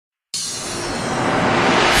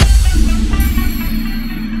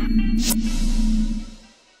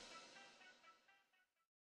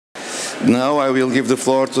Now I will give the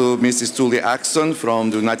floor to Mrs. Tulia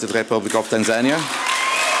from the United Republic of Tanzania.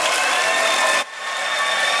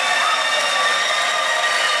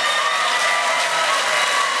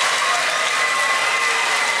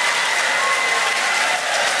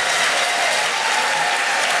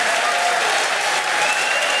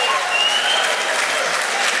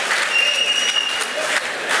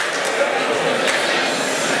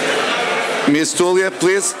 Ms. Tulia,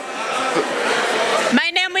 please. My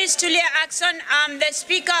name is Tulia. I'm the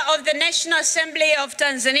Speaker of the National Assembly of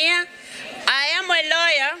Tanzania. I am a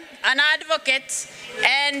lawyer, an advocate,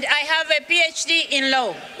 and I have a PhD in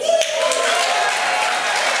law.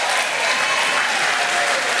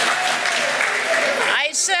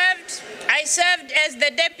 I served as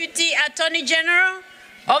the Deputy Attorney General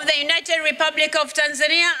of the United Republic of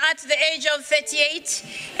Tanzania at the age of 38,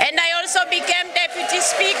 and I also became Deputy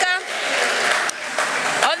Speaker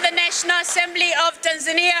of the National Assembly of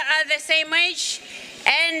Tanzania at the same age,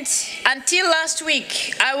 and until last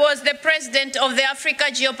week, I was the President of the Africa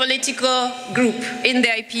Geopolitical Group in the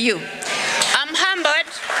IPU. I'm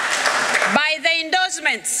humbled by the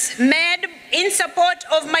endorsements made in support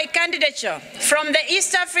of my candidature from the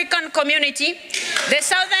East African Community, the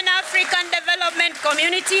Southern African Development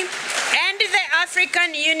Community, and the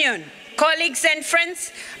African Union. Colleagues and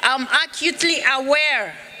friends, I'm acutely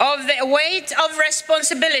aware of the weight of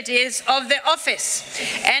responsibilities of the office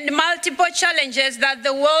and multiple challenges that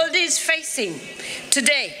the world is facing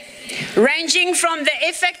today, ranging from the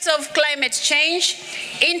effects of climate change,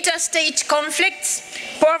 interstate conflicts,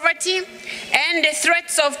 poverty, and the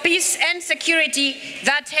threats of peace and security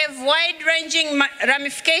that have wide-ranging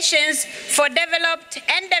ramifications for developed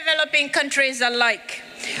and developing countries alike.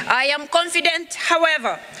 I am confident,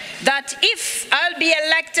 however, that if I'll be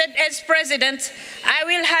elected as president, I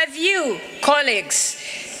will have you, colleagues,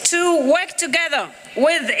 to work together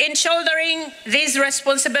in shouldering these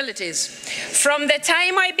responsibilities. From the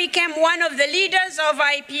time I became one of the leaders of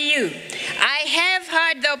IPU, I have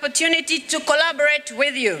had the opportunity to collaborate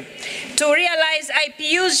with you to realize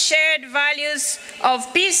IPU's shared values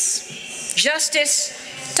of peace, justice,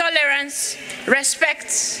 tolerance,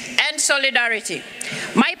 respect, and solidarity.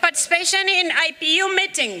 My participation in IPU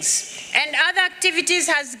meetings and other activities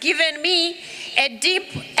has given me a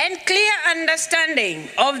deep and clear understanding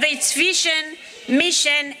of its vision,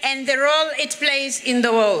 mission, and the role it plays in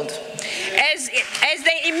the world. As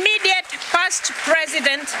the immediate past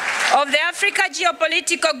president of the Africa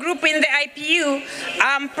Geopolitical Group in the IPU,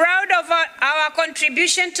 I'm proud of our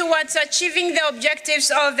contribution towards achieving the objectives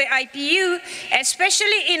of the IPU,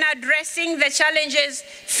 especially in addressing the challenges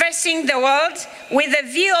facing the world with a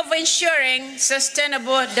view of ensuring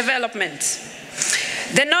sustainable development.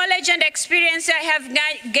 The knowledge and experience I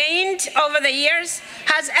have gained over the years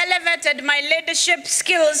has elevated my leadership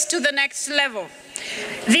skills to the next level.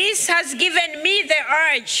 This has given me the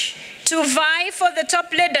urge to vie for the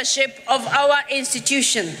top leadership of our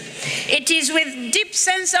institution. It is with deep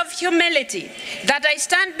sense of humility that I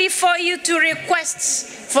stand before you to request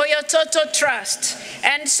for your total trust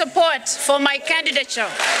and support for my candidature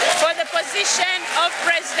for the position of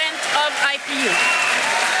President of IPU.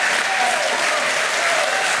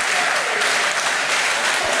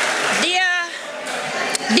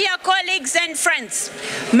 Dear colleagues and friends,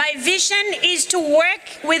 my vision is to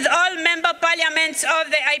work with all member parliaments of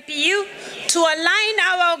the IPU to align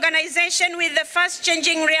our organization with the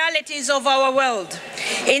fast-changing realities of our world.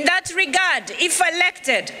 In that regard, if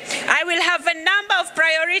elected, I will have a number of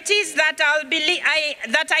priorities that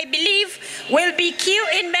I believe will be key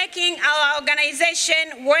in making our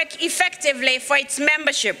organization work effectively for its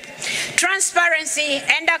membership. Transparency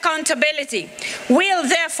and accountability will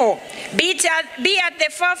therefore be at the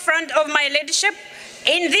forefront of my leadership.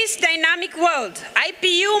 In this dynamic world,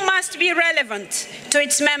 IPU must be relevant to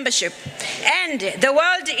its membership and the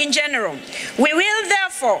world in general. We will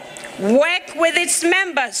therefore work with its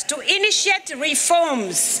members to initiate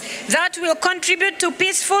reforms that will contribute to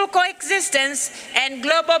peaceful coexistence and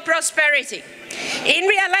global prosperity. In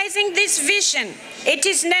realizing this vision, it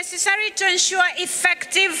is necessary to ensure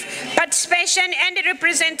effective participation and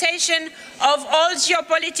representation of all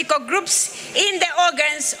geopolitical groups in the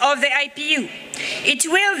organs of the IPU. It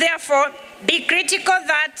will therefore be critical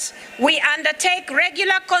that we undertake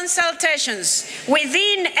regular consultations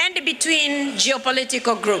within and between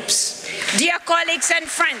geopolitical groups. Dear colleagues and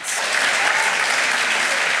friends,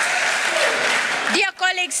 Dear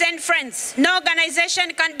colleagues and friends, no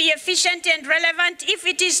organization can be efficient and relevant if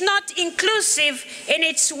it is not inclusive in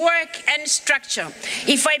its work and structure.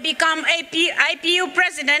 If I become IPU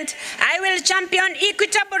president, I will champion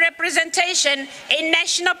equitable representation in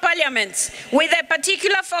national parliaments with a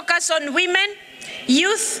particular focus on women,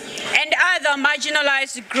 youth, and other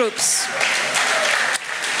marginalized groups.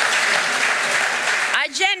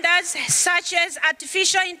 Agendas such as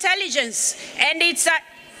artificial intelligence and its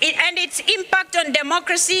impact on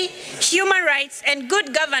democracy, human rights, and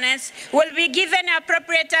good governance will be given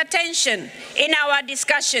appropriate attention in our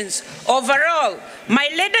discussions. Overall, my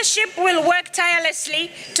leadership will work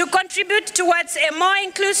tirelessly to contribute towards a more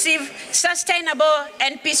inclusive, sustainable,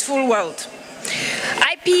 and peaceful world.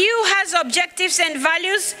 IPU has objectives and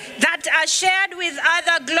values that are shared with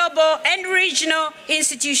other global and regional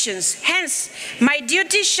institutions. Hence, my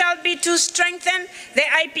duty shall be to strengthen the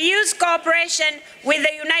IPU's cooperation with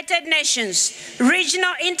the United Nations,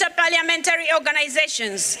 regional interparliamentary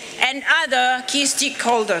organizations, and other key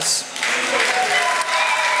stakeholders.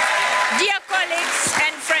 Dear colleagues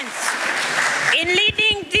and friends, in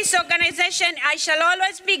leading this organization, I shall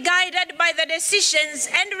always be guided by the decisions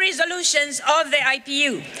and resolutions of the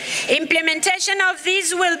IPU. Implementation of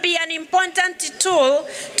these will be an important tool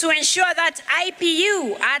to ensure that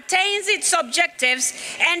IPU attains its objectives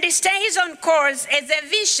and stays on course as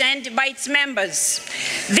envisioned by its members.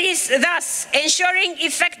 This thus ensuring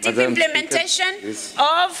effective implementation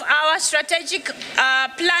of our strategic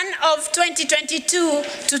plan of 2022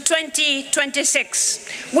 to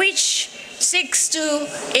 2026, which seeks to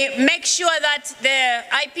make sure that the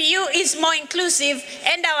IPU is more inclusive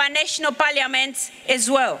and our national parliaments as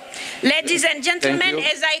well. Ladies and gentlemen,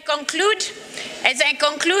 as I conclude,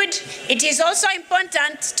 it is also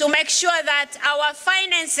important to make sure that our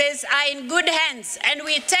finances are in good hands, and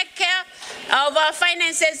we take care of our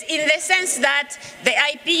finances in the sense that the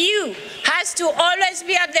IPU has to always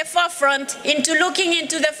be at the forefront into looking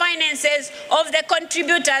into the finances of the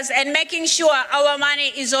contributors and making sure our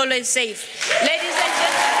money is always safe. Ladies and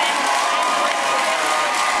gentlemen,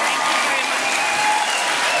 thank you very much.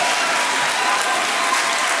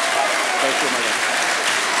 Thank you, Madam.